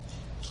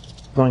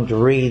going to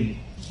read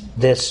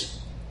this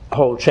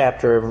whole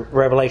chapter of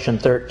Revelation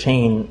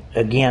 13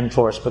 again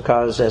for us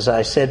because, as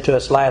I said to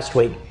us last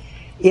week,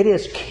 it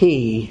is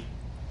key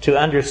to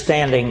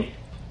understanding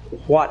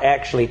what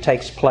actually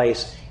takes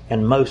place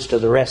in most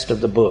of the rest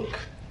of the book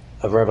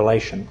of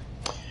Revelation.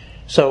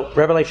 So,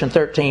 Revelation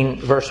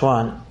 13, verse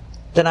 1.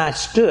 Then I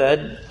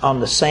stood on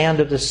the sand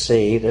of the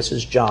sea. This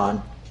is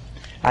John.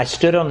 I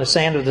stood on the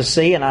sand of the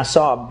sea, and I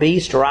saw a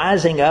beast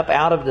rising up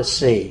out of the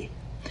sea,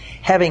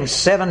 having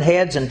 7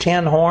 heads and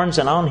 10 horns,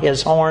 and on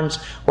his horns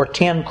were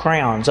 10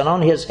 crowns, and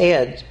on his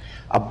head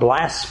a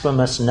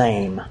blasphemous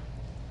name.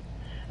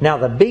 Now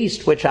the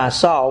beast which I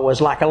saw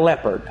was like a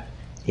leopard.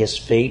 His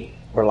feet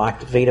were like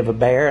the feet of a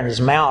bear, and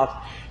his mouth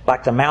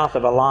like the mouth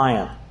of a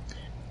lion.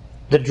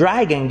 The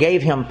dragon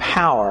gave him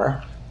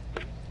power,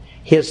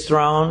 his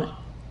throne,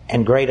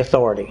 and great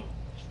authority.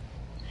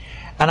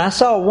 And I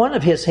saw one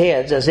of his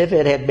heads as if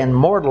it had been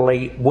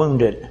mortally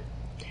wounded,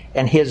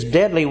 and his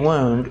deadly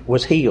wound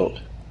was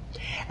healed.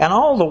 And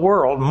all the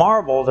world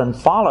marveled and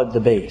followed the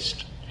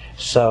beast.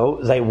 So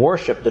they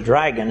worshipped the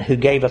dragon who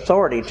gave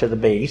authority to the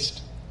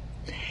beast.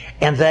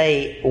 And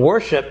they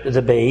worshipped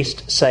the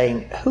beast,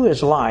 saying, Who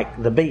is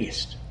like the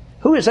beast?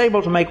 Who is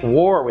able to make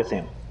war with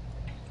him?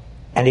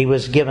 And he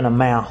was given a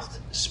mouth,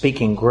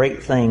 speaking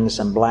great things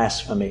and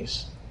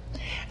blasphemies.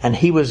 And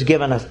he was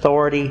given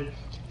authority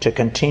to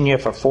continue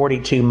for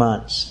 42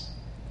 months.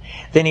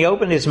 Then he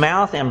opened his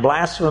mouth in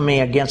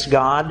blasphemy against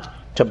God,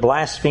 to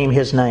blaspheme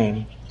his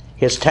name,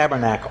 his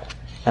tabernacle,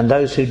 and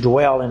those who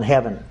dwell in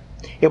heaven.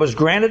 It was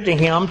granted to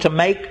him to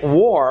make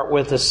war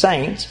with the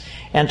saints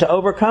and to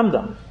overcome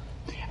them.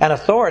 And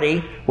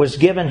authority was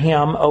given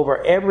him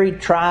over every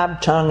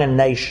tribe, tongue, and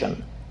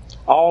nation.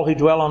 All who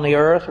dwell on the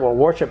earth will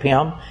worship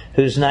him,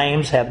 whose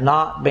names have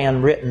not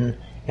been written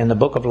in the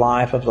book of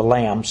life of the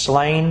Lamb,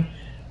 slain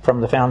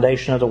from the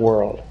foundation of the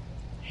world.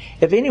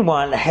 If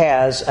anyone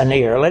has an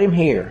ear, let him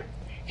hear.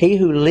 He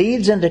who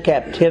leads into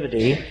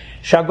captivity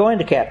shall go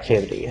into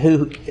captivity.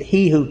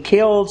 He who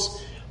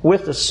kills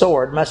with the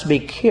sword must be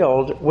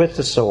killed with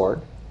the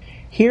sword.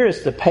 Here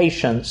is the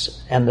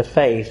patience and the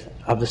faith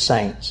of the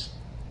saints.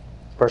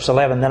 Verse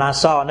 11, Then I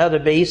saw another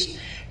beast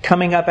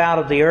coming up out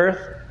of the earth,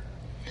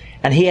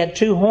 and he had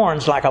 2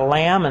 horns like a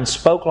lamb and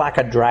spoke like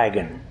a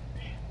dragon.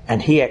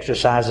 And he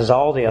exercises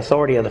all the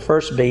authority of the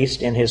first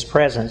beast in his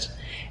presence,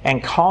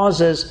 and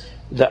causes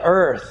the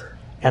earth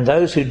and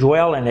those who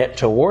dwell in it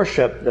to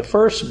worship the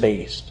first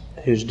beast,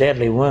 whose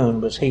deadly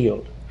wound was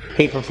healed.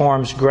 He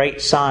performs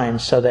great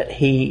signs, so that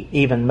he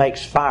even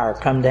makes fire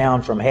come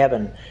down from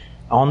heaven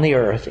on the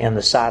earth in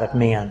the sight of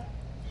men.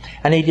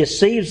 And he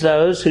deceives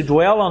those who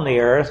dwell on the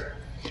earth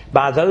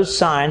by those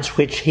signs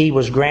which he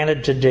was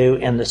granted to do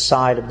in the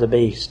sight of the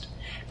beast,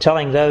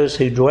 telling those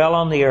who dwell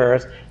on the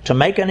earth to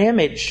make an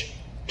image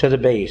to the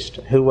beast,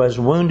 who was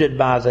wounded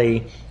by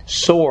the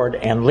sword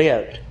and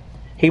lived.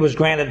 He was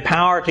granted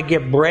power to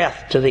give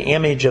breath to the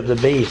image of the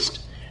beast,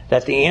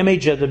 that the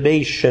image of the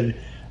beast should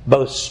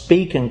both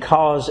speak and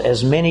cause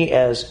as many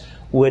as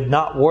would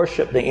not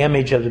worship the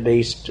image of the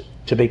beast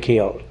to be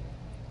killed.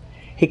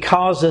 He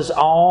causes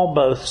all,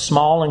 both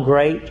small and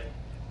great,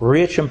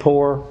 rich and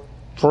poor,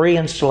 free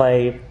and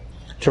slave,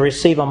 to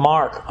receive a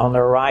mark on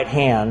their right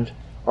hand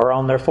or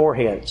on their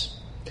foreheads,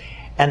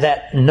 and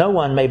that no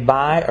one may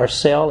buy or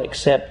sell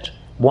except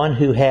one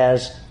who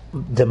has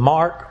the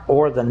mark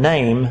or the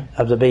name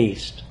of the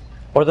beast,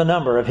 or the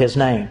number of his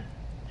name.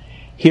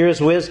 Here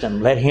is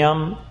wisdom. Let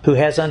him who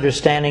has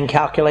understanding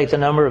calculate the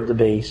number of the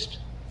beast,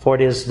 for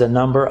it is the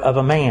number of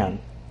a man.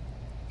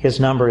 His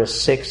number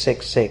is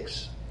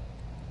 666.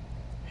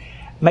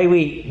 May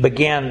we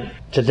begin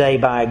today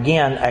by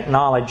again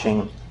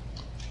acknowledging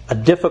a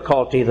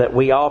difficulty that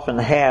we often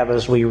have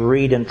as we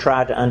read and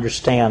try to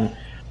understand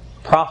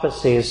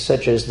prophecies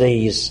such as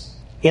these,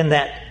 in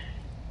that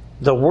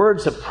the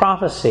words of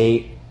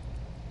prophecy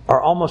are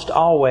almost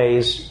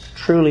always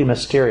truly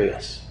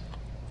mysterious.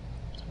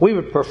 We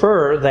would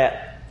prefer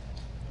that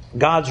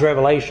God's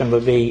revelation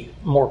would be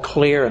more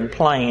clear and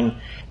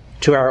plain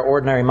to our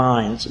ordinary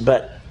minds,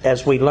 but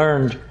as we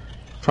learned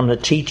from the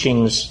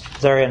teachings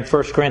there in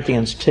 1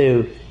 Corinthians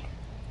 2,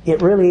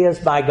 it really is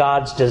by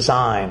God's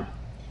design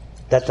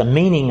that the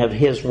meaning of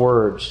His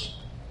words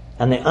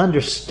and the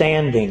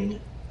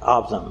understanding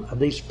of them, of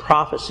these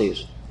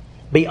prophecies,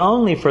 be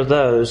only for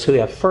those who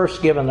have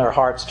first given their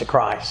hearts to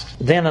Christ.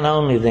 Then and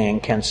only then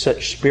can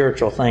such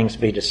spiritual things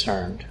be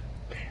discerned.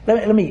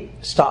 Let me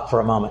stop for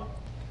a moment.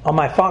 On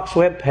my Fox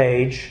web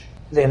page,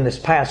 in this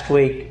past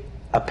week,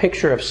 a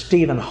picture of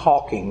Stephen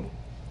Hawking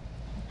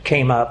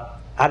came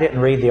up. I didn't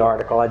read the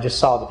article. I just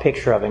saw the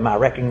picture of him. I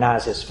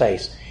recognize his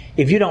face.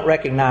 If you don't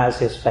recognize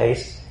his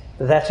face,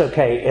 that's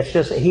okay. It's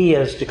just he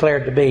is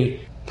declared to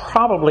be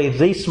probably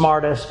the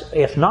smartest,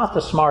 if not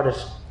the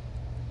smartest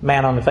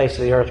man on the face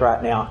of the earth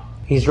right now.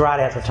 He's right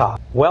at the top.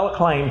 Well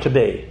acclaimed to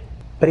be.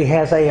 But he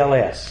has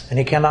ALS and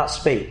he cannot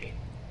speak.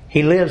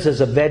 He lives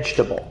as a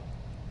vegetable.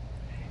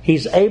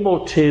 He's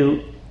able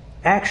to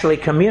actually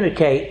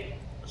communicate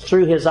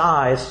through his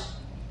eyes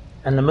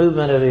and the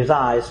movement of his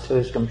eyes to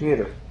his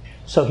computer.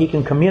 So he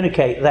can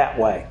communicate that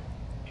way.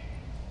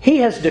 He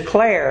has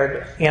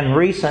declared in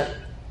recent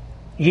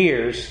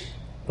years,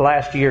 the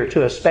last year or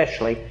two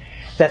especially,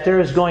 that there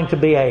is going to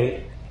be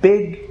a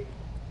big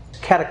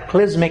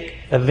cataclysmic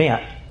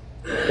event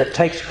that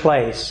takes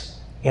place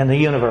in the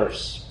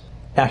universe.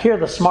 Now, here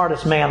the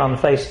smartest man on the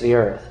face of the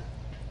earth.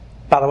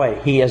 By the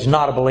way, he is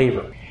not a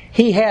believer.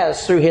 He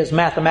has, through his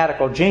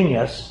mathematical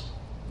genius,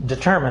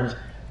 determined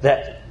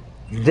that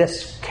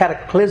this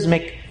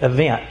cataclysmic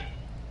event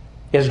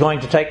is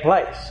going to take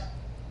place.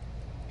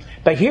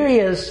 But here he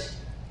is,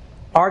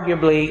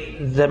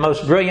 arguably the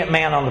most brilliant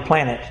man on the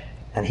planet,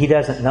 and he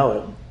doesn't know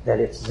it, that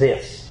it's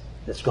this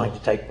that's going to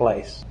take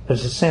place.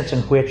 There's a sense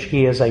in which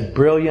he is a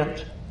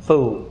brilliant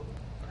fool.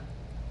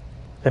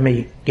 Let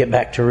me get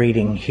back to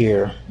reading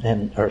here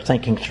or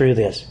thinking through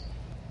this.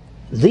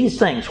 These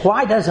things,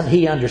 why doesn't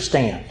he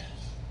understand?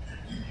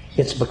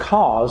 It's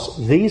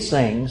because these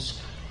things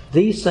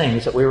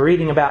that we're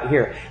reading about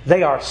here,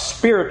 they are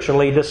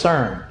spiritually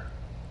discerned.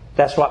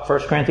 That's what 1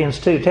 Corinthians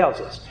 2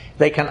 tells us.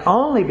 They can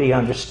only be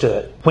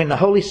understood when the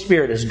Holy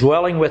Spirit is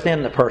dwelling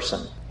within the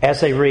person as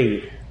they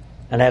read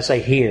and as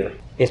they hear.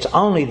 It's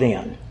only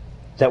then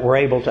that we're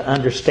able to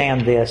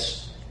understand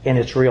this in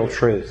its real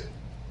truth.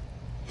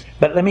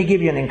 But let me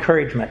give you an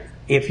encouragement.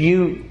 If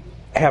you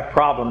have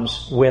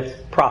problems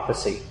with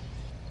prophecy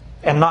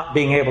and not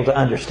being able to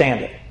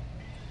understand it,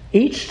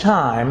 each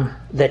time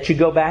that you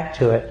go back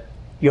to it,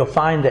 you'll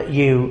find that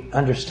you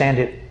understand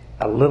it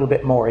a little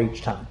bit more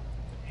each time.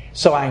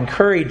 So I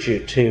encourage you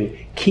to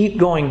keep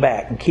going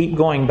back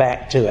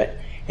to it,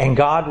 and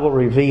God will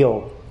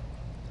reveal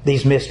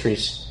these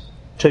mysteries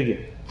to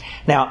you.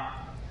 Now,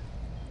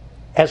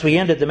 as we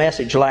ended the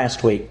message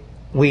last week,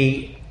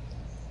 we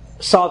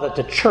saw that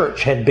the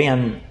church had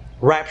been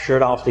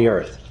raptured off the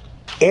earth.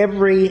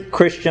 Every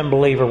Christian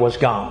believer was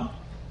gone,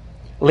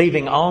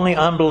 leaving only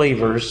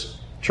unbelievers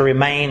to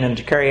remain and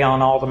to carry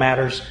on all the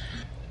matters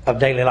of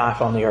daily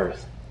life on the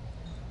earth.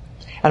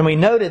 And we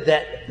noted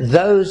that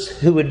those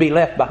who would be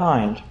left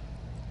behind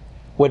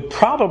would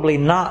probably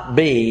not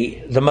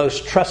be the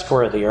most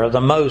trustworthy or the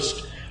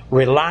most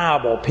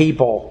reliable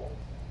people,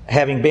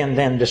 having been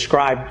then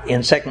described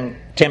in 2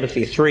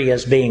 Timothy 3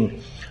 as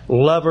being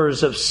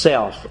lovers of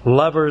self,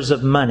 lovers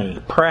of money,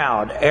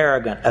 proud,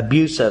 arrogant,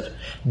 abusive,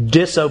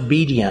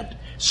 disobedient,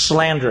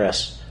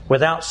 slanderous,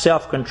 without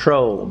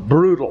self-control,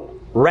 brutal,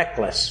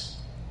 reckless.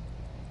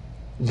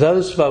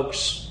 Those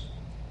folks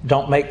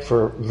don't make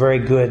for very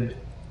good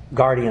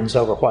guardians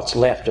over what's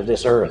left of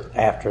this earth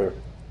after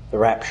the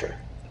rapture.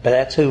 But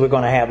that's who we're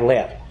going to have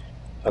left,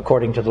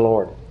 according to the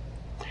Lord.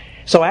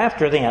 So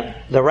after then,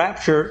 the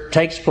rapture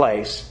takes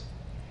place.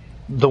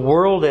 The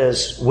world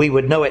as we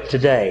would know it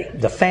today,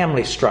 the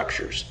family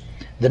structures,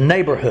 the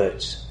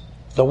neighborhoods,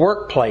 the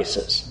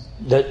workplaces,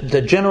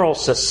 the general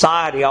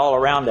society all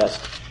around us,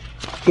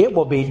 it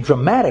will be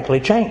dramatically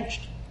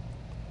changed.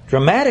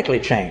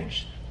 Dramatically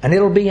changed. And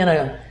it'll be in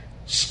a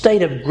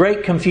state of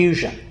great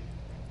confusion.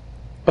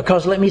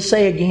 Because let me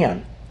say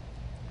again,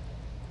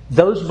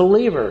 those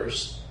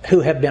believers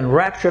who have been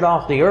raptured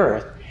off the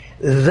earth,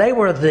 they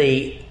were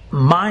the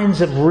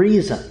minds of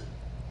reason,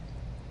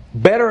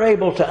 better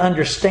able to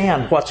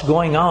understand what's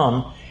going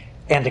on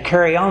and to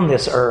carry on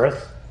this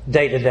earth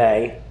day to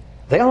day.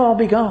 They'll all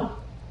be gone.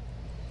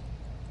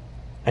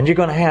 And you're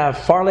going to have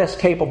far less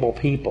capable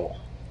people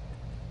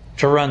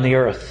to run the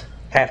earth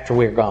after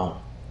we're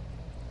gone.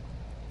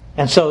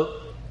 And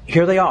so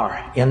here they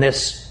are in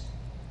this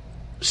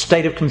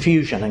state of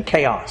confusion and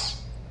chaos.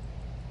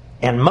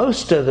 And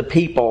most of the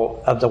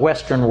people of the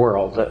Western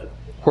world,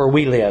 where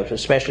we live,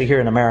 especially here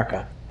in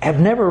America, have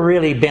never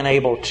really been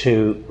able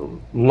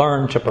to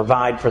learn to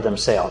provide for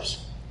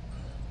themselves.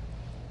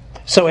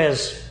 So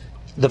as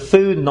the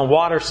food and the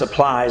water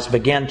supplies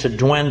begin to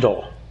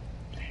dwindle,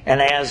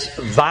 and as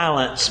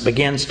violence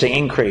begins to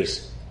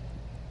increase,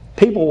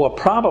 people will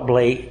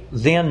probably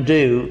then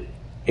do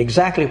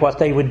exactly what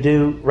they would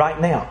do right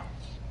now.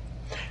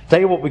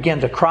 They will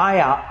begin to cry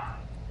out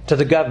to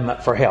the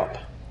government for help.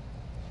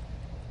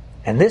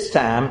 And this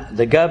time,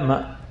 the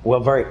government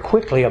will very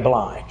quickly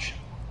oblige.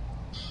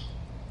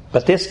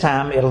 But this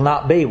time, it'll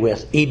not be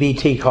with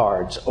EBT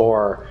cards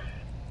or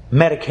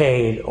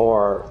Medicaid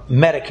or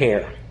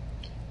Medicare.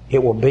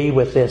 It will be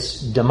with this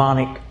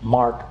demonic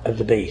mark of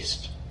the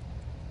beast.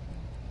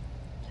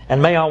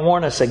 And may I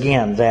warn us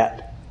again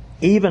that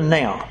even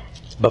now,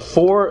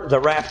 before the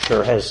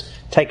rapture has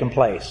taken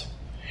place,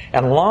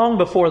 and long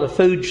before the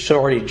food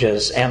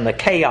shortages and the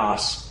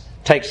chaos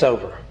takes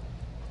over,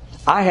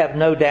 I have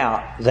no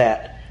doubt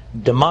that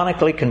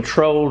demonically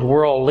controlled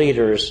world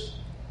leaders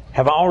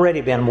have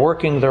already been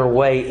working their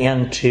way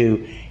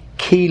into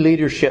key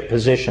leadership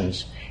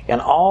positions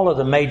in all of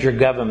the major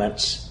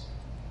governments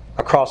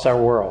across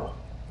our world.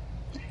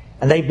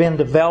 And they've been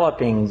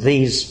developing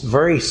these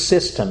very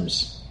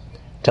systems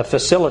to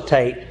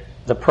facilitate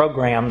the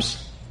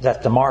programs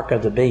that the mark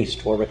of the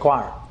beast will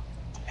require.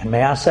 And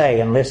may I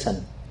say, and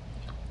listen,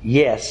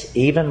 yes,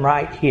 even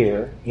right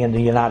here in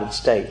the United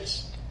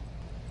States.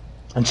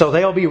 And so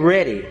they'll be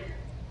ready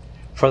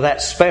for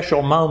that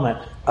special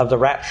moment of the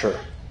rapture.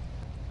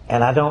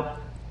 And I don't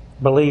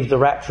believe the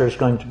rapture is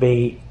going to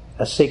be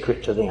a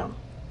secret to them.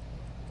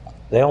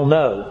 They'll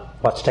know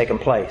what's taken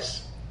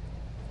place.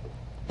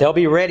 They'll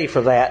be ready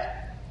for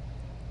that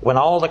when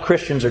all the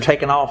Christians are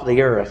taken off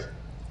the earth.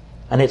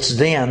 And it's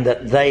then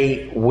that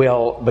they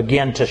will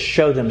begin to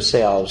show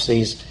themselves,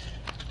 these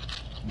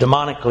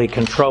demonically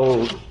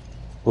controlled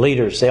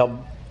leaders.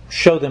 They'll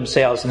show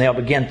themselves and they'll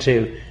begin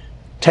to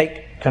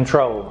take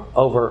control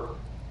over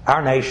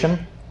our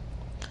nation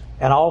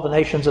and all the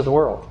nations of the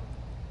world.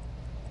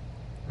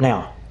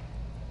 Now,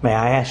 may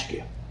I ask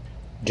you,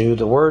 do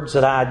the words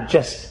that I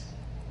just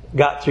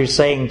got through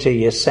saying to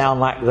you sound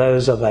like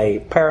those of a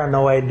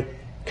paranoid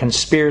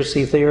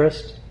conspiracy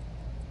theorist?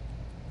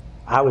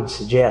 I would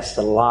suggest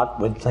that a lot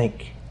would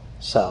think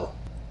so.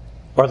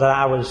 Or that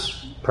I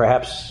was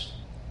perhaps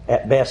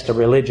at best a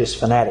religious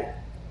fanatic.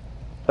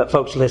 But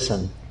folks,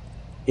 listen,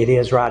 it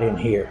is right in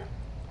here.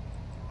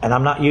 And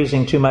I'm not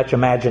using too much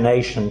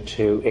imagination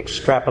to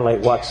extrapolate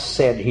what's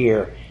said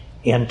here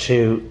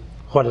into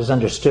what is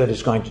understood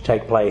is going to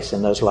take place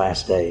in those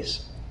last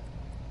days.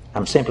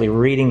 I'm simply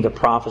reading the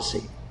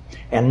prophecy.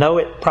 And know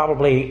it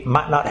probably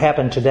might not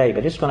happen today,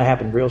 but it's going to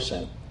happen real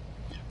soon.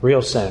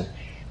 Real soon.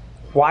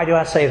 Why do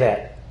I say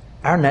that?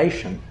 Our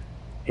nation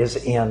is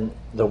in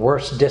the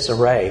worst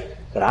disarray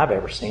that I've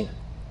ever seen,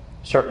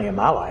 certainly in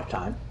my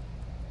lifetime.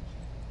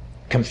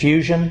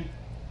 Confusion,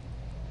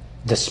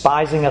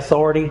 despising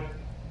authority,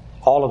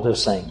 all of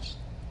those things.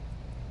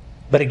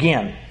 But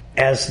again,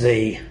 as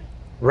the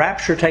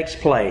rapture takes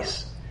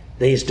place,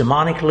 these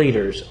demonic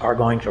leaders are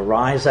going to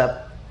rise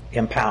up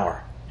in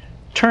power.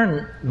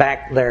 Turn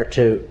back there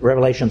to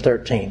Revelation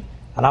 13,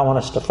 and I want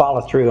us to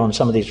follow through on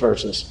some of these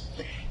verses.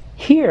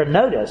 Here,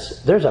 notice,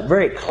 there's a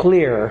very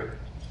clear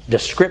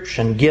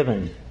description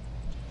given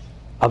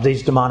of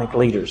these demonic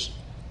leaders.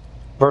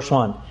 Verse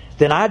 1,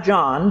 Then I,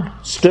 John,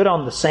 stood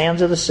on the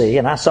sands of the sea,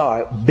 and I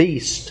saw a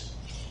beast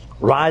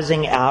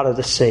rising out of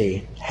the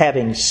sea,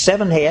 having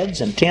 7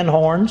 heads and 10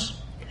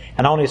 horns,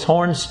 and on his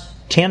horns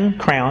 10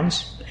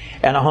 crowns,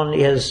 and on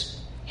his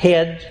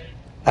head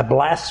a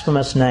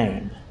blasphemous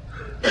name.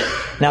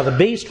 Now the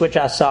beast which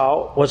I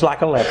saw was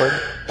like a leopard.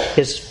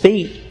 His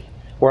feet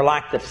were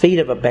like the feet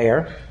of a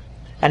bear,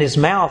 and his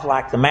mouth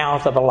like the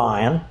mouth of a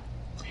lion.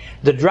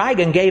 The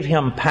dragon gave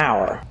him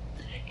power,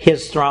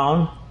 his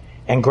throne,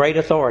 and great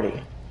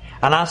authority.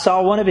 And I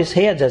saw one of his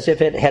heads as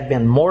if it had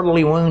been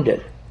mortally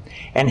wounded,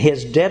 and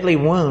his deadly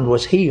wound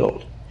was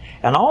healed.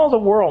 And all the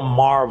world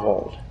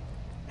marveled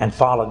and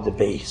followed the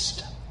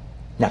beast.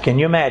 Now can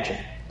you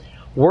imagine?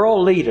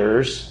 World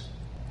leaders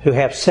who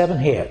have 7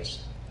 heads.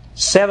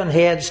 7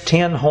 heads,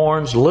 10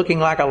 horns, looking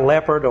like a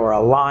leopard or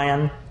a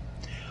lion.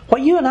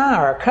 What you and I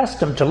are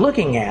accustomed to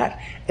looking at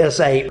is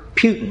a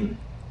Putin,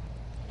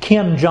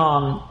 Kim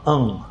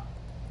Jong-un.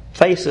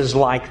 Faces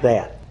like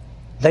that.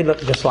 They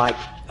look just like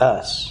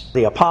us.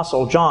 The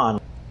Apostle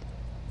John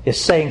is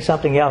saying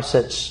something else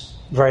that's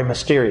very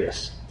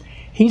mysterious.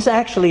 He's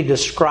actually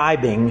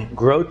describing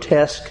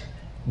grotesque,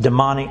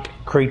 demonic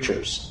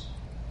creatures.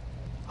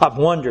 I've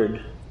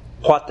wondered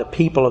what the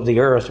people of the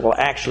earth will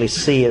actually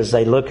see as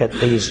they look at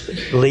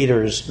these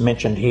leaders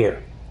mentioned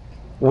here.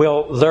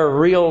 Will their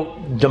real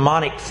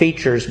demonic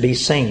features be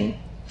seen?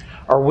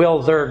 Or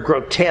will their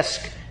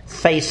grotesque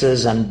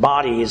faces and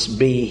bodies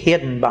be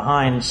hidden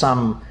behind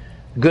some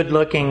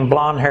good-looking,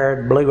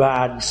 blonde-haired,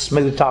 blue-eyed,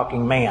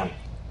 smooth-talking man?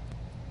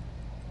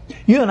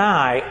 You and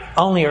I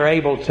only are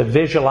able to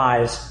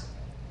visualize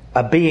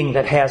a being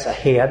that has a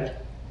head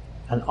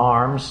and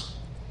arms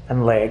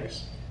and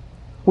legs.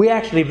 We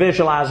actually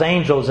visualize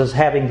angels as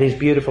having these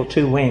beautiful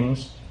 2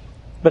 wings,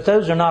 but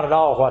those are not at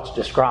all what's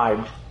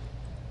described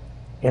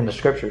in the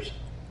Scriptures.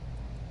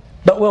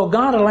 But will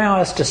God allow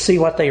us to see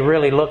what they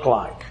really look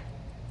like?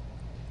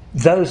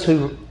 Those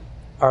who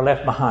are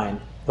left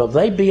behind, will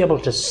they be able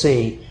to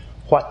see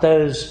what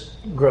those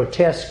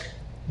grotesque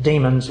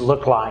demons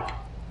look like?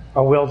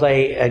 Or will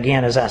they,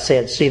 again, as I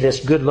said, see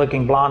this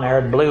good-looking,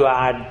 blonde-haired,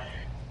 blue-eyed,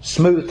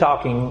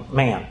 smooth-talking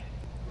man?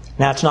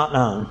 Now, it's not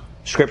known.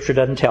 Scripture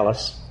doesn't tell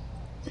us.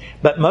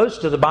 But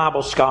most of the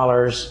Bible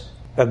scholars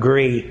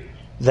agree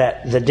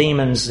that the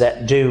demons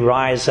that do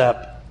rise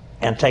up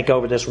and take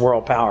over this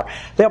world power,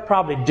 they'll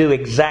probably do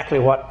exactly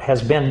what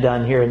has been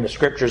done here in the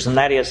Scriptures, and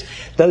that is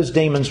those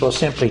demons will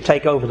simply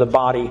take over the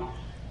body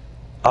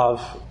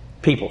of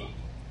people.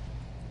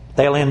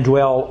 They'll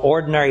indwell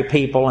ordinary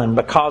people, and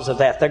because of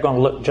that, they're going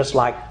to look just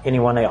like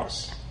anyone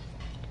else.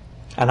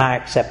 And I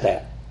accept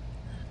that.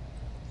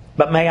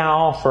 But may I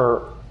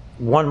offer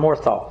one more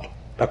thought,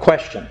 a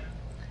question.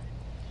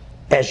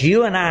 As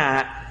you and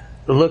I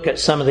look at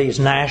some of these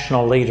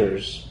national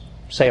leaders,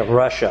 say of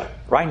Russia,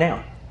 right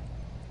now,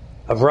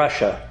 of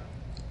Russia,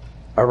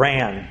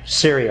 Iran,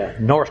 Syria,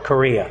 North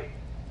Korea,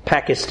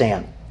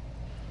 Pakistan,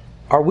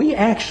 are we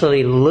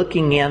actually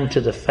looking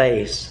into the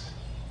face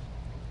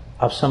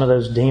of some of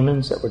those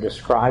demons that were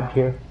described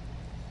here?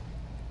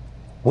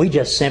 We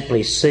just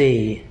simply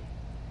see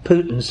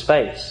Putin's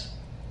face,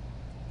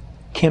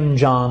 Kim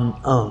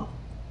Jong-un.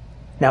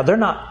 Now, they're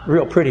not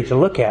real pretty to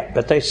look at,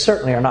 but they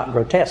certainly are not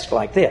grotesque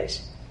like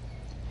this.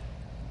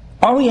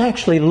 Are we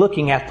actually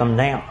looking at them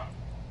now?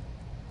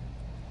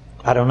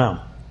 I don't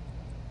know.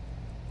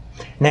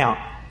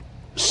 Now,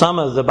 some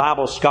of the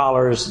Bible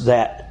scholars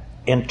that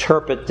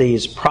interpret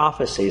these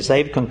prophecies,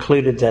 they've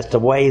concluded that the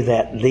way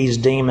that these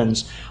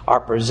demons are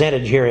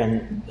presented here,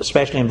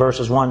 especially in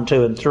verses 1,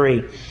 2, and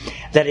 3,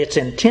 that it's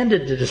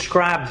intended to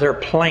describe their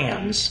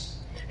plans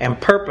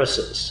and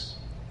purposes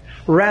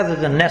rather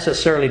than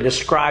necessarily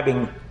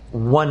describing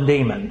one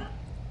demon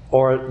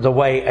or the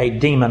way a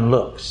demon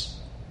looks.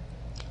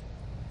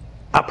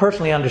 I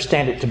personally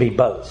understand it to be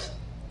both.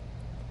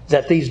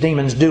 That these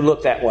demons do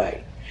look that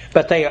way.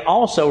 But they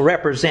also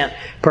represent,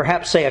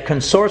 perhaps say, a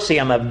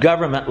consortium of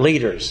government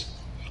leaders.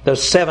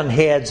 Those 7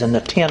 heads and the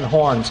 10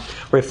 horns,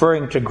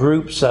 referring to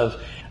groups of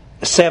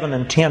 7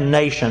 and 10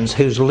 nations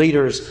whose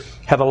leaders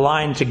have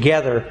aligned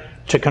together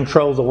to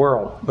control the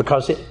world.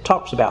 Because it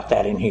talks about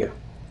that in here.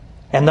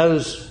 And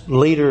those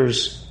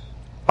leaders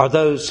are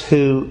those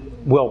who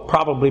will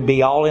probably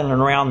be all in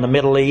and around the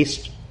Middle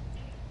East.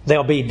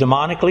 They'll be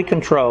demonically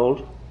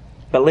controlled.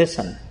 But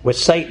listen, with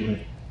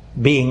Satan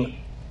being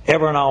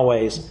ever and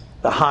always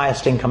the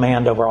highest in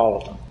command over all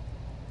of them.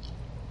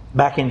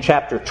 Back in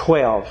chapter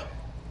 12,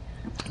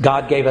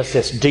 God gave us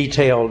this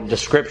detailed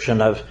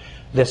description of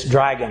this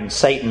dragon,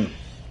 Satan,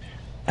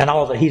 and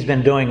all that he's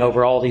been doing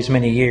over all these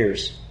many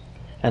years.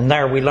 And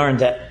there we learned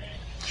that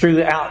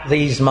throughout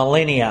these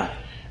millennia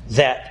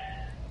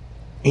that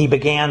he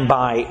began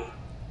by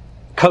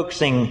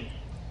coaxing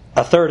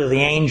a third of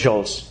the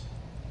angels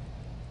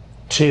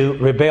to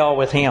rebel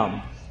with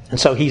him. And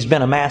so he's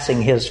been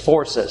amassing his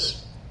forces.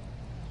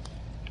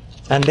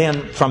 And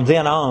then from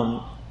then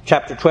on,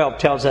 chapter 12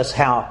 tells us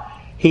how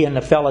he and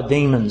the fellow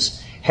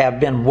demons have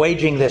been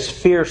waging this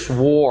fierce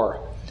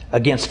war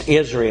against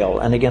Israel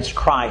and against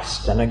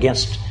Christ and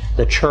against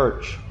the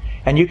church.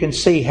 And you can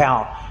see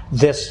how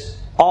this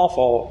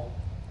awful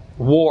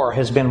war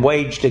has been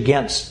waged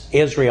against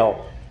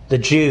Israel, the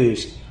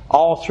Jews,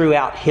 all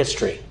throughout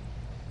history.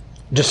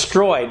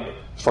 Destroyed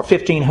for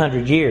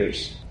 1,500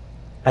 years.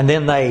 And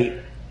then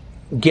they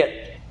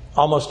get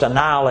almost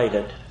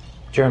annihilated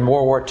during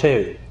World War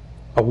II.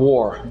 A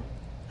war,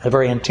 a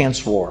very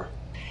intense war.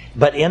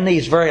 But in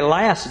these very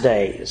last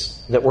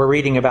days that we're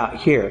reading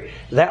about here,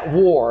 that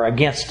war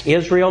against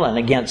Israel and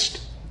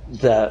against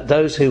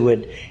those who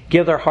would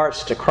give their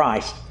hearts to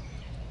Christ,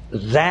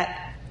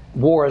 that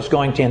war is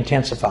going to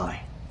intensify.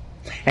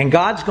 And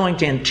God's going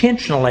to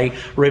intentionally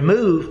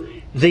remove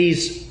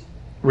these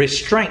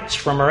restraints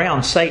from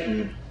around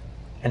Satan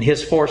and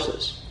his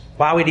forces.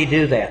 Why would he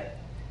do that?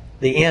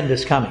 The end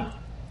is coming.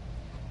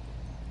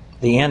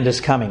 The end is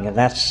coming,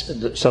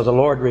 and so the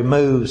Lord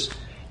removes,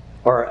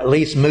 or at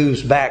least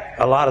moves back,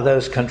 a lot of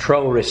those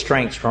control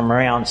restraints from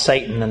around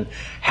Satan and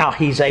how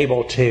he's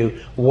able to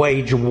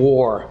wage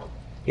war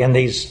in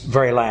these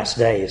very last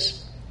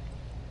days.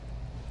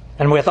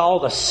 And with all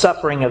the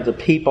suffering of the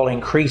people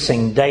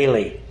increasing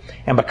daily,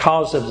 and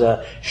because of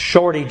the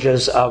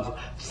shortages of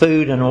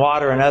food and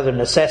water and other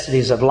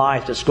necessities of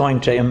life that's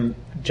going to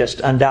just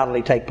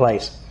undoubtedly take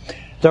place,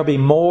 there'll be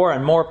more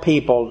and more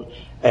people,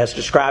 as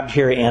described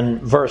here in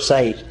verse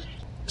 8,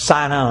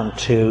 sign on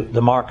to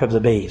the mark of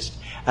the beast.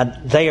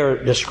 And they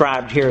are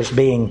described here as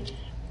being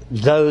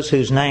those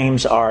whose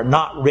names are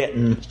not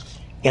written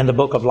in the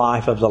book of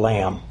life of the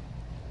Lamb.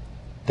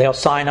 They'll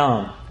sign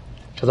on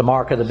to the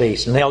mark of the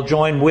beast, and they'll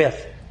join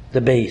with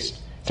the beast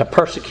to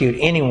persecute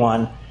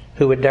anyone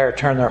who would dare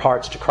turn their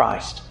hearts to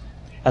Christ.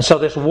 And so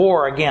this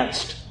war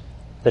against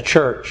the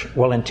church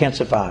will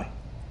intensify.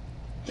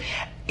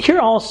 Here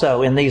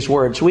also in these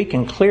words we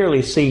can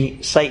clearly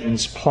see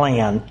Satan's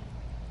plan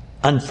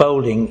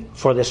unfolding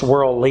for this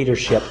world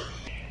leadership.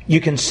 You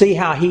can see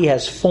how he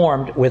has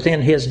formed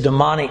within his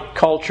demonic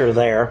culture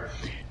there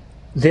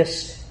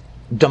this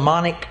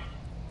demonic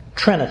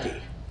trinity.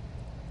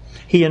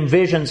 He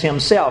envisions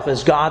himself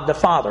as God the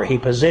Father. He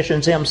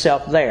positions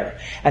himself there.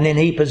 And then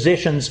he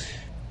positions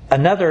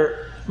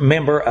another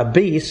member, a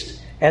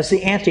beast, as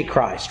the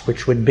Antichrist,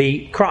 which would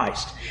be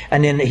Christ.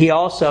 And then he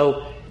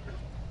also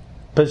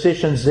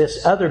positions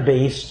this other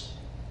beast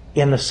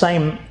in the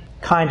same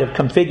kind of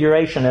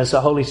configuration as the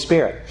Holy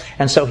Spirit.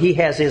 And so he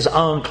has his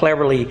own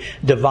cleverly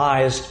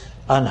devised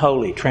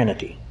unholy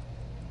trinity.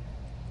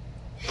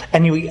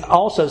 And you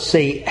also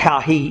see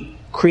how he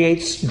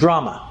creates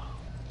drama.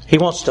 He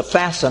wants to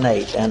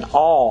fascinate and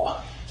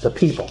awe the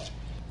people,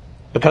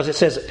 because it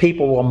says that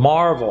people will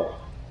marvel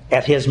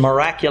at his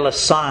miraculous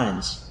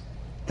signs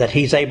that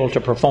he's able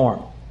to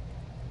perform.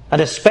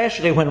 And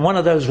especially when one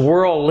of those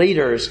world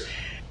leaders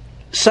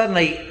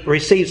suddenly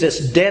receives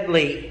this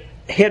deadly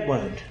head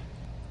wound.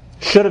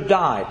 Should have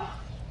died,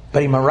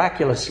 but he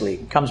miraculously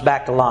comes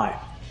back to life.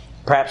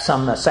 Perhaps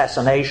some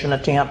assassination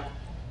attempt.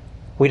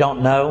 We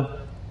don't know.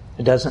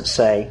 It doesn't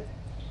say.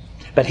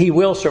 But he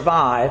will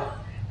survive,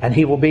 and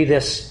he will be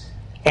this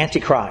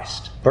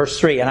Antichrist. Verse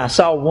 3, and I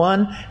saw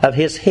one of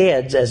his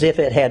heads as if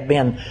it had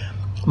been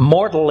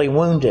mortally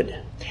wounded,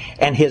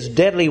 and his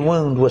deadly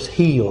wound was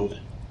healed.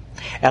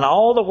 And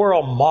all the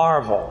world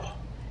marveled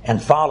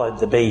and followed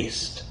the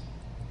beast.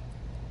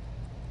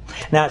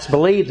 Now it's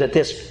believed that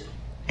this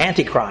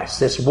Antichrist,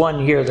 this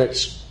one here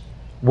that's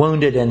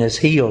wounded and is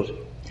healed,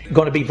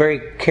 going to be very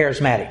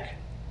charismatic.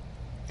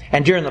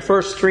 And during the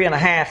first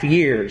 3.5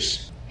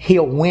 years,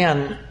 he'll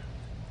win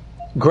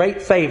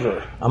great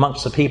favor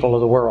amongst the people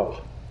of the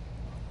world.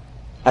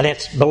 And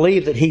it's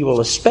believed that he will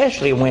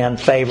especially win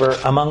favor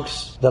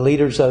amongst the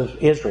leaders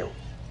of Israel.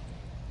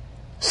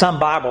 Some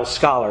Bible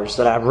scholars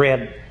that I've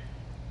read,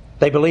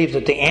 they believe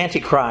that the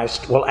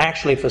Antichrist will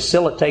actually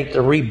facilitate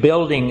the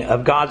rebuilding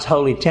of God's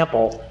holy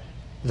temple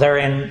there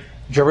in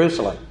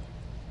Jerusalem,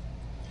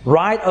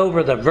 right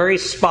over the very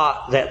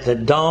spot that the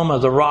Dome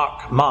of the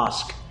Rock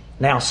Mosque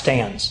now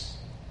stands.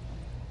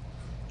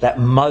 That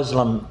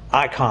Muslim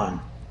icon.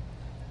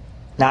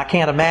 Now I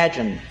can't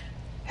imagine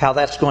how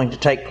that's going to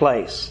take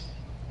place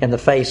in the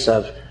face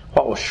of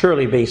what will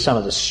surely be some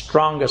of the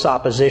strongest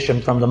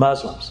opposition from the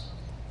Muslims.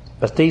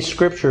 But these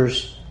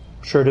scriptures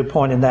sure do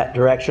point in that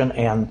direction,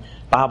 and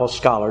Bible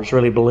scholars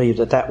really believe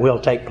that that will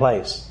take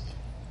place.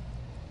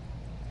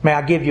 May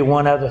I give you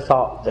one other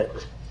thought that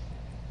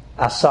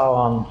I saw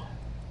on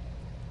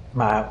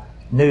my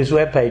news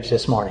webpage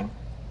this morning?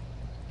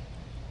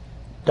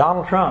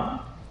 Donald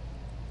Trump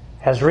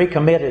has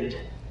recommitted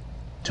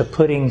to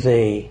putting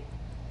the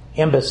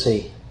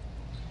embassy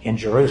in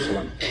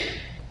Jerusalem,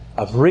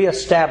 of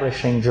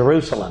reestablishing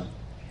Jerusalem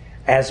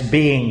as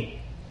being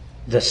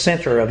the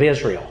center of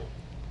Israel.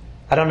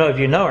 I don't know if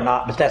you know or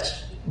not,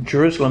 but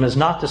Jerusalem is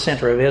not the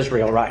center of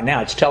Israel right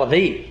now. It's Tel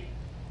Aviv.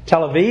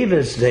 Tel Aviv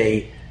is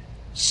the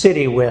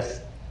city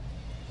with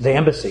the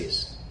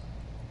embassies.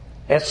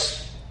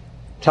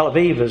 Tel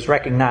Aviv is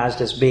recognized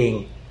as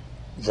being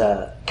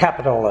the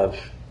capital of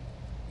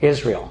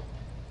Israel.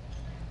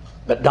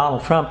 But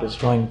Donald Trump is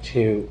going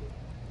to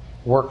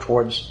work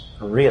towards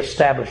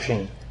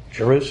reestablishing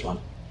Jerusalem.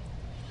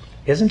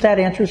 Isn't that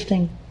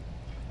interesting?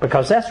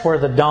 Because that's where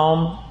the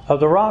Dome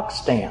of the Rock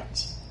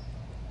stands.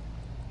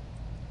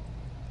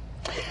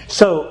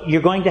 So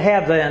you're going to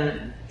have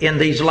then, in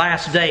these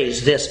last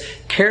days, this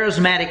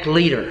charismatic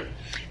leader.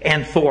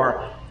 And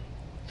for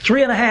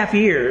 3.5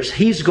 years,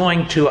 he's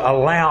going to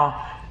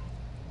allow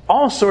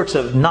all sorts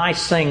of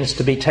nice things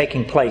to be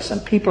taking place.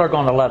 And people are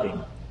going to love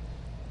him.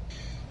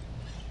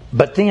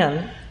 But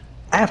then,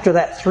 after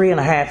that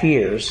 3.5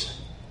 years,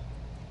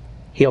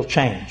 he'll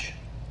change.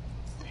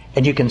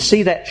 And you can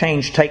see that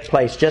change take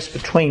place just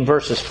between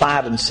verses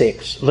 5 and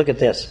 6. Look at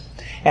this.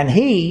 And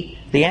he,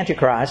 the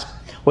Antichrist,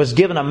 was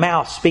given a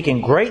mouth speaking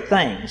great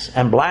things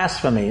and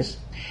blasphemies,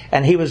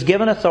 and he was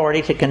given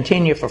authority to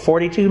continue for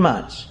 42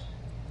 months,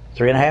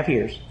 3.5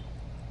 years.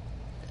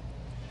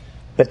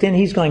 But then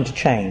he's going to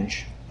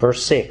change.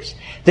 Verse 6.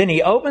 Then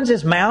he opens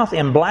his mouth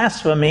in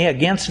blasphemy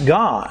against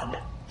God,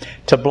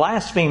 to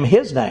blaspheme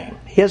his name,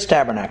 his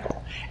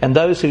tabernacle, and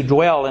those who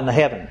dwell in the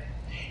heaven.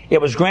 It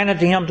was granted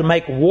to him to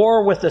make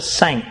war with the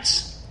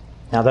saints.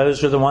 Now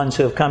those are the ones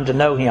who have come to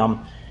know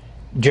him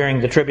during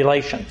the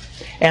tribulation,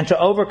 and to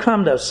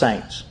overcome those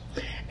saints.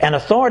 And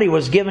authority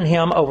was given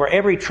him over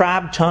every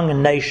tribe, tongue,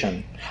 and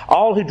nation.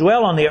 All who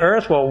dwell on the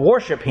earth will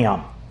worship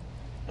him.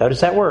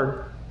 Notice that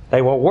word.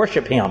 They will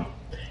worship him,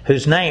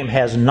 whose name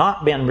has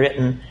not been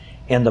written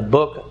in the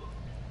book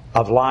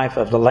of life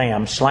of the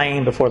Lamb,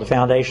 slain before the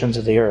foundations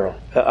of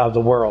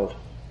the world.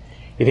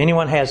 If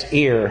anyone has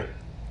ear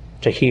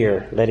to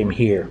hear, let him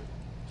hear.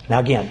 Now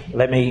again,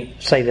 let me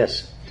say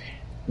this.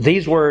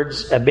 These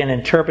words have been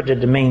interpreted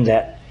to mean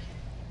that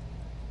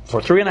for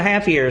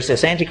 3.5 years,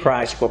 this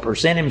Antichrist will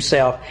present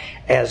himself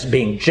as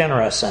being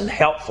generous and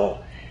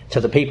helpful to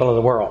the people of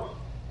the world,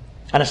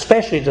 and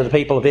especially to the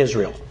people of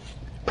Israel,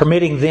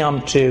 permitting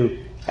them to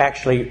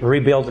actually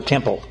rebuild the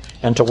temple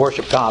and to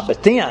worship God.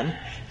 But then,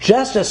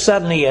 just as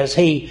suddenly as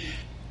he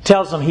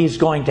tells them he's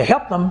going to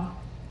help them,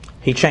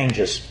 he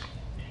changes.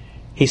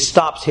 He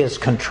stops his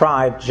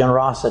contrived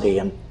generosity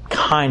and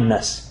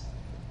kindness.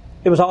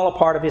 It was all a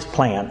part of his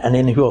plan. And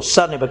then he will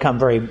suddenly become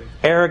very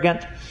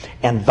arrogant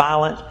and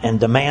violent and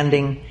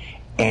demanding.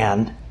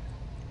 And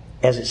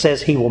as it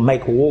says, he will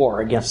make war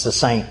against the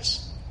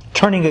saints,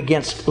 turning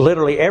against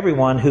literally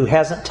everyone who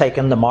hasn't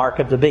taken the mark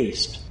of the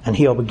beast. And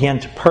he'll begin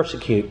to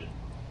persecute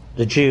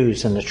the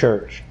Jews in the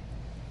church.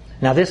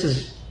 Now this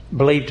is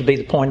believed to be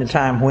the point in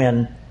time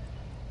when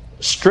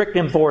strict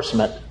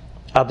enforcement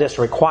of this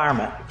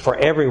requirement for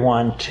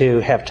everyone to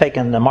have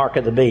taken the mark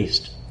of the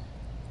beast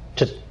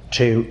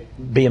to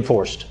be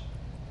enforced.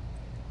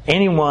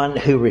 Anyone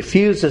who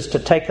refuses to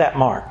take that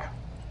mark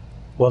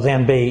will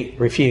then be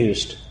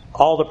refused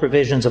all the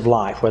provisions of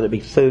life, whether it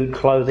be food,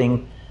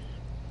 clothing,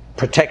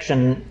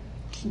 protection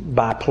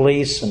by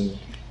police and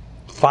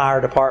fire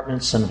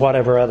departments and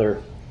whatever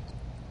other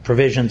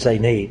provisions they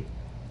need.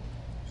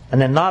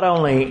 And then not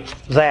only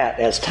that,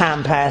 as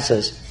time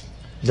passes,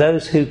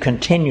 those who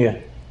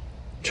continue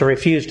to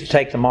refuse to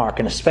take the mark,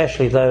 and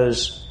especially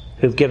those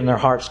who've given their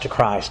hearts to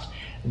Christ,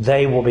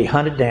 they will be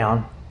hunted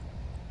down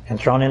and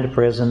thrown into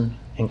prison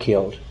and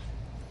killed.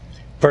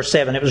 Verse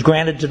 7, it was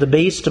granted to the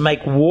beast to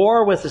make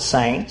war with the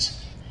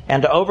saints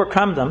and to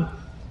overcome them,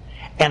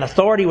 and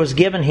authority was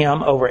given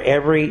him over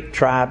every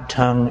tribe,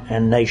 tongue,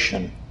 and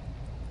nation.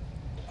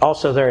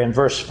 Also there in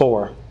verse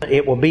 4,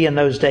 it will be in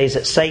those days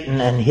that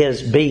Satan and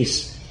his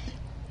beast,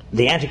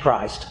 the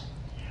Antichrist,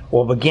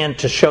 will begin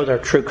to show their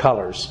true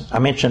colors. I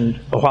mentioned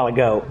a while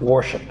ago,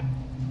 worship.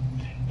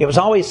 It was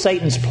always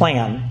Satan's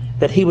plan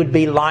that he would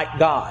be like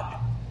God.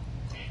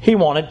 He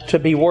wanted to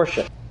be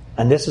worshipped.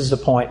 And this is the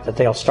point that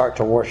they'll start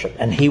to worship.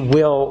 And he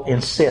will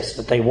insist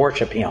that they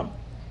worship him.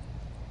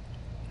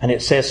 And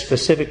it says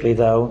specifically,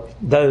 though,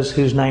 those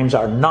whose names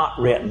are not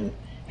written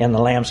in the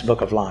Lamb's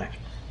Book of Life.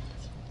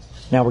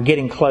 Now we're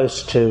getting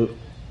close to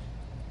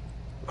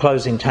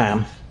closing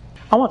time.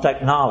 I want to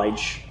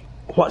acknowledge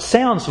what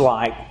sounds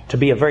like to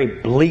be a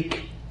very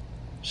bleak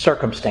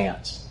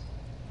circumstance.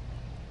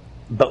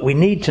 But we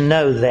need to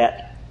know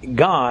that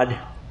God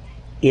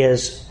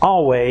is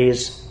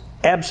always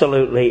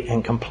absolutely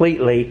and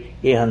completely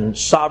in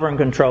sovereign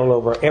control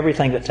over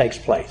everything that takes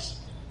place.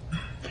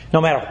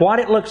 No matter what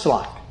it looks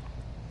like,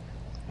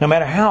 no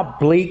matter how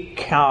bleak,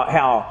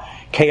 how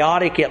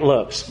chaotic it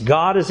looks,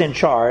 God is in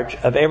charge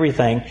of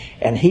everything,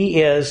 and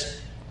He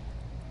is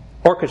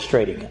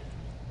orchestrating it.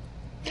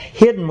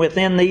 Hidden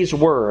within these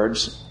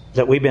words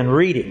that we've been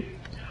reading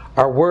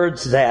are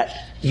words that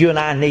you and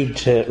I need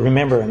to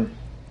remember. And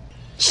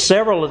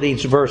several of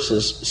these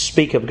verses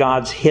speak of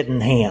God's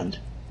hidden hand.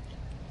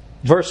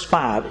 Verse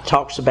 5, it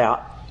talks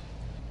about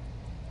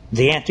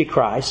the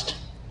Antichrist,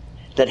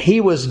 that he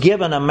was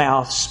given a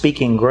mouth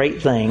speaking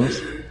great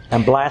things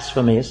and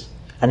blasphemies,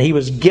 and he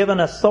was given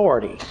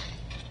authority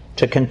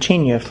to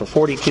continue for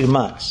 42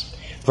 months.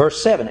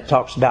 Verse 7, it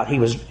talks about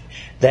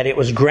that it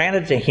was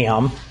granted to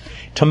him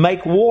to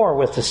make war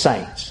with the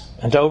saints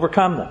and to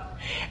overcome them.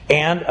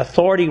 And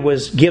authority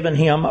was given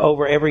him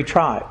over every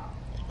tribe.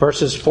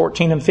 Verses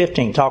 14 and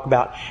 15 talk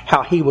about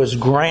how he was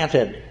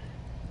granted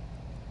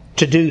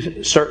to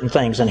do certain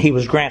things, and he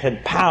was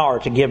granted power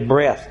to give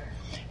breath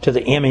to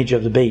the image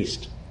of the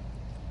beast.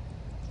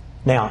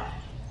 Now,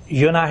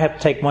 you and I have to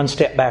take one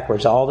step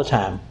backwards all the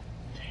time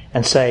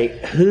and say,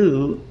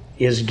 who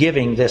is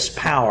giving this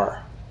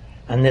power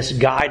and this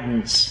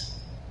guidance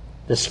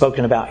that's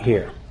spoken about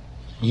here?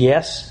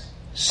 Yes,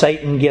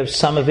 Satan gives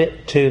some of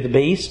it to the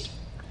beast,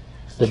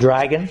 the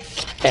dragon,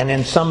 and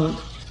then some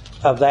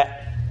of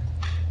that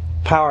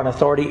power and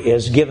authority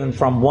is given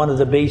from one of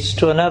the beasts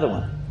to another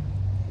one.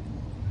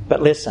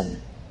 But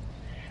listen,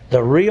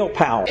 the real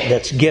power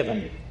that's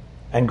given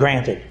and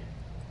granted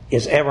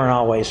is ever and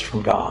always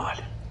from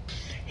God.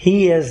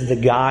 He is the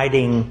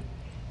guiding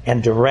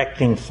and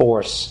directing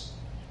force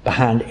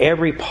behind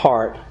every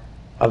part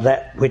of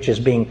that which is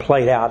being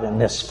played out in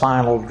this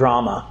final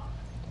drama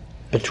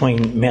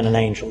between men and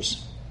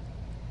angels.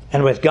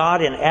 And with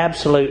God in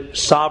absolute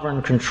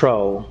sovereign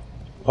control,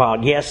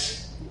 while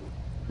yes,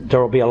 there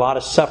will be a lot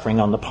of suffering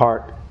on the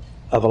part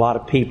of a lot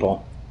of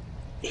people,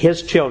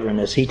 His children,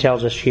 as He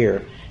tells us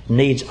here,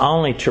 needs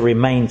only to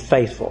remain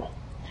faithful,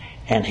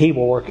 and He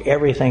will work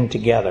everything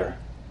together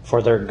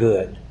for their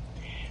good.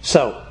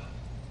 So,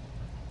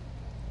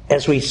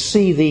 as we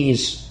see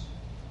these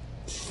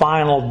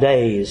final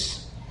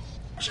days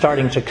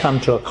starting to come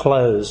to a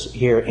close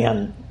here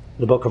in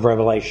the book of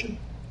Revelation,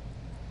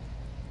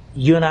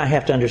 you and I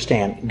have to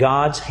understand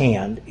God's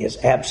hand is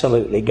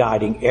absolutely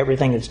guiding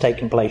everything that's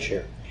taking place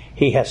here.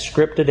 He has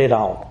scripted it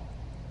all.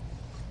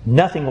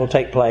 Nothing will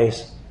take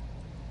place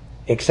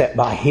except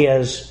by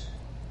His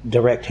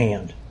direct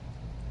hand.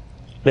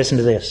 Listen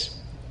to this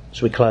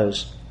as we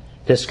close.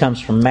 This comes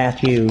from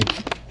Matthew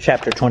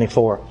chapter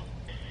 24.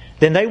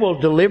 Then they will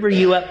deliver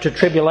you up to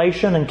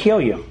tribulation and kill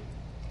you.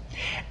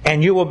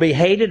 And you will be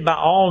hated by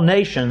all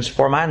nations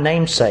for my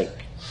name's sake.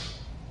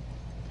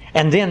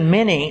 And then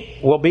many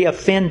will be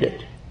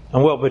offended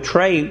and will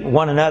betray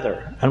one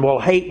another and will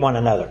hate one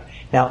another.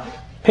 Now,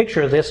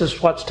 picture this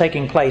is what's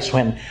taking place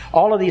when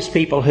all of these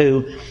people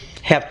who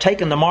have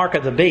taken the mark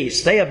of the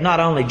beast, they have not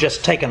only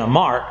just taken a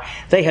mark,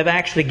 they have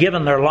actually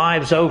given their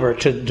lives over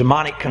to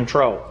demonic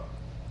control.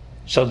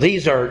 So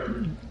these are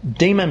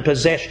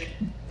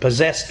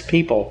demon-possessed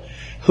people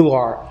who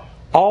are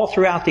all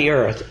throughout the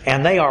earth,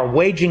 and they are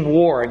waging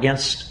war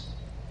against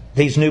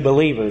these new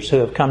believers who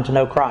have come to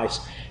know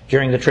Christ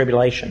during the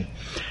tribulation.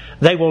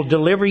 They will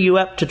deliver you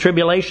up to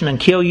tribulation and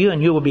kill you,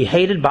 and you will be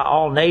hated by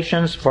all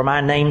nations for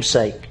my name's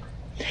sake.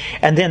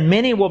 And then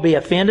many will be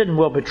offended and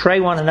will betray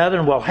one another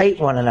and will hate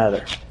one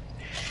another.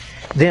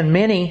 Then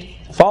many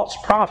false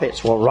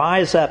prophets will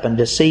rise up and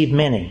deceive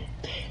many.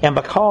 And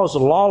because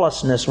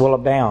lawlessness will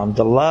abound,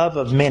 the love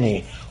of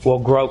many will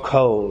grow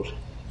cold.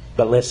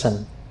 But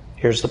listen,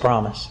 here's the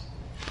promise.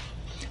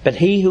 But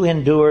he who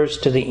endures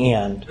to the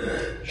end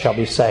shall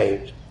be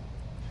saved.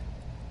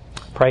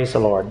 Praise the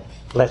Lord.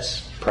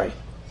 Let's pray.